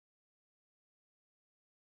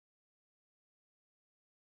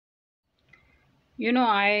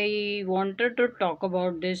I wanted to talk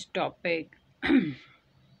about this topic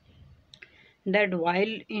that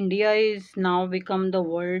while India is now become the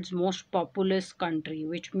world's most populous country,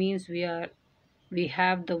 which means we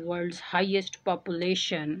have the world's highest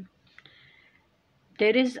population,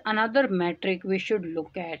 there is another metric we should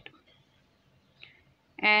look at.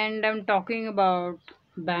 And I'm talking about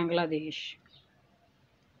Bangladesh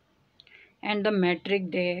and the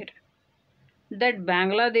metric there that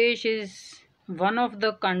Bangladesh is one of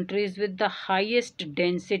the countries with the highest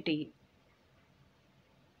density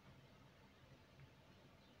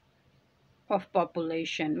of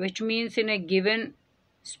population, which means in a given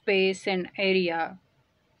space and area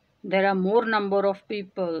there are more number of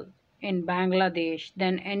people in Bangladesh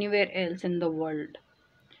than anywhere else in the world.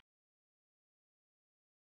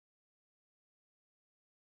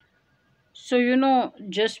 So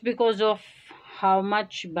just because of how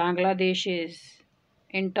much Bangladesh is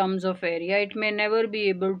in terms of area, it may never be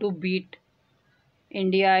able to beat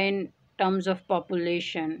India in terms of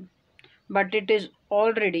population, but it is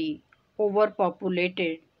already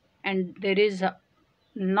overpopulated and there is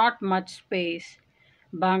not much space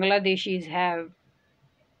Bangladeshis have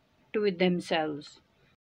to themselves,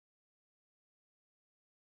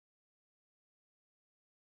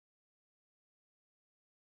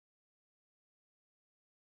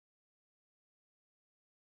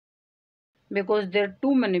 because there are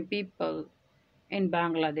too many people in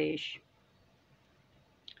Bangladesh.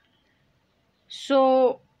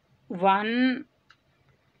 So, one,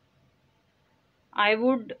 I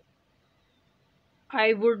would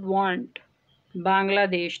I would want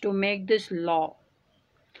Bangladesh to make this law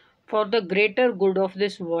for the greater good of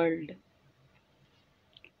this world,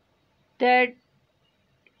 that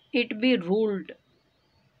it be ruled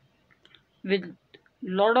with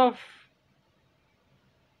lot of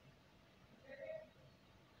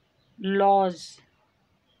laws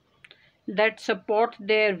that support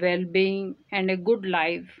their well-being and a good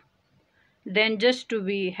life than just to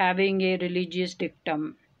be having a religious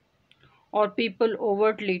dictum or people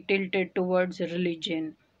overtly tilted towards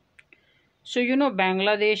religion. So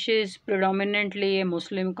Bangladesh is predominantly a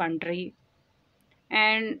Muslim country,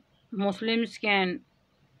 and Muslims can,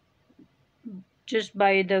 just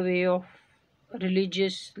by the way of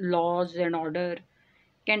religious laws and order,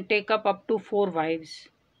 can take up to 4 wives,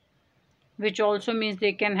 which also means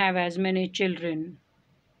they can have as many children.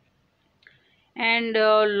 And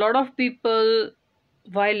a lot of people,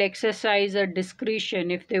 while exercise a discretion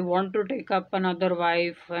if they want to take up another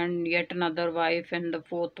wife and yet another wife and the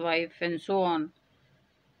fourth wife and so on,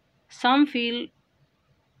 some feel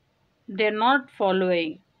they're not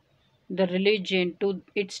following the religion to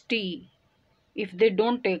its T if they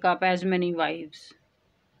don't take up as many wives.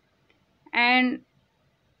 And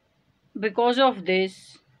because of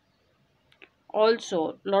this,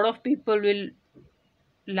 also a lot of people will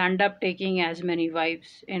land up taking as many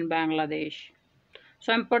wives in Bangladesh.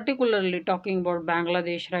 So I'm particularly talking about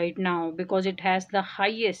Bangladesh right now because it has the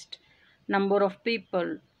highest number of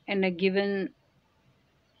people in a given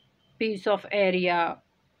piece of area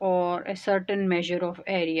or a certain measure of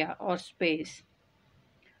area or space.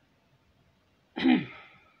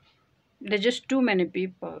 There's just too many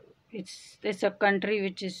people. It's a country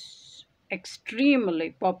which is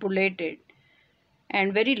extremely populated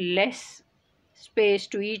and very less space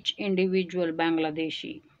to each individual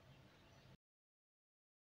Bangladeshi.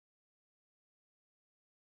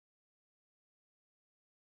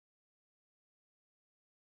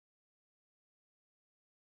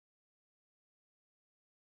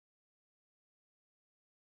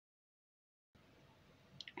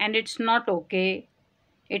 And it's not okay.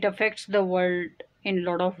 It affects the world in a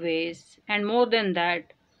lot of ways, and more than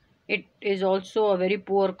that, it is also a very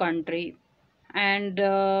poor country, and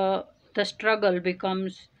the struggle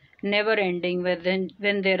becomes never ending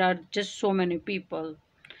when there are just so many people.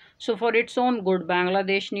 So for its own good,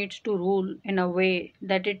 Bangladesh needs to rule in a way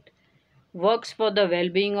that it works for the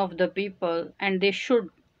well-being of the people, and they should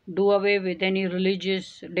do away with any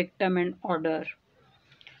religious dictum and order.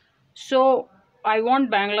 So I want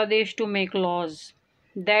Bangladesh to make laws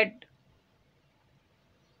that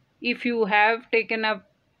if you have taken up,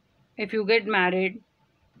 if you get married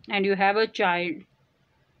and you have a child,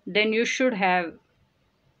 then you should have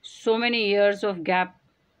so many years of gap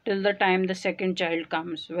till the time the second child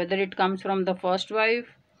comes, whether it comes from the first wife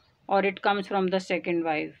or it comes from the second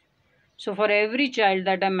wife. So for every child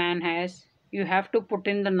that a man has, you have to put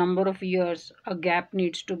in the number of years a gap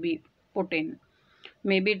needs to be put in.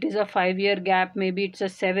 Maybe it is a 5 year gap, maybe it's a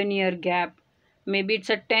 7 year gap, maybe it's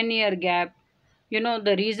a 10 year gap.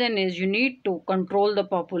 The reason is you need to control the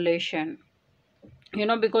population.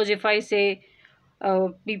 Because if I say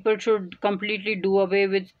People should completely do away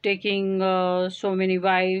with taking so many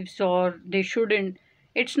wives, or they shouldn't.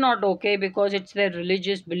 It's not okay because it's their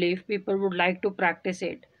religious belief. People would like to practice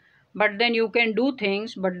it. But then you can do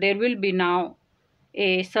things, but there will be now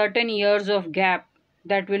a certain years of gap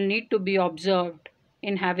that will need to be observed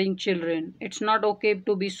in having children. It's not okay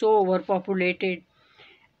to be so overpopulated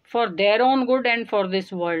for their own good and for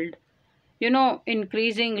this world.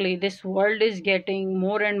 Increasingly, this world is getting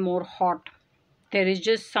more and more hot. There is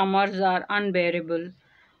just summers are unbearable.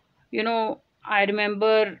 I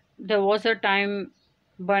remember there was a time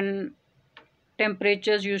when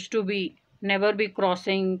temperatures used to be never be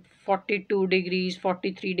crossing 42 degrees,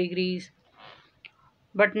 43 degrees.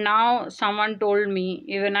 But now someone told me,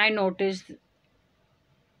 even I noticed,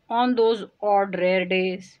 on those odd rare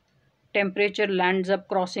days, temperature lands up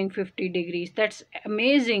crossing 50 degrees. That's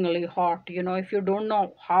amazingly hot. If you don't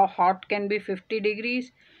know how hot can be 50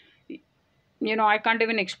 degrees, I can't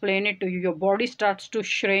even explain it to you. Your body starts to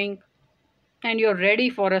shrink, and you're ready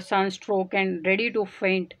for a sunstroke and ready to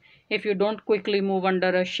faint if you don't quickly move under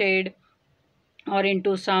a shade or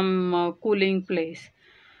into some cooling place.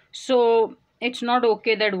 So it's not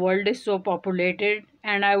okay that world is so populated,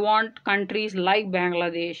 and I want countries like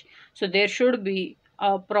Bangladesh. So there should be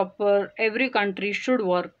a proper, every country should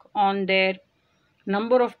work on their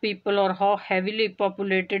number of people or how heavily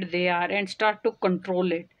populated they are and start to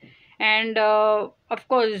control it. And of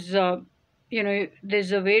course,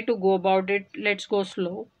 there's a way to go about it. Let's go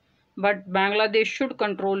slow. But Bangladesh should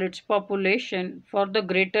control its population for the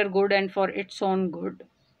greater good and for its own good.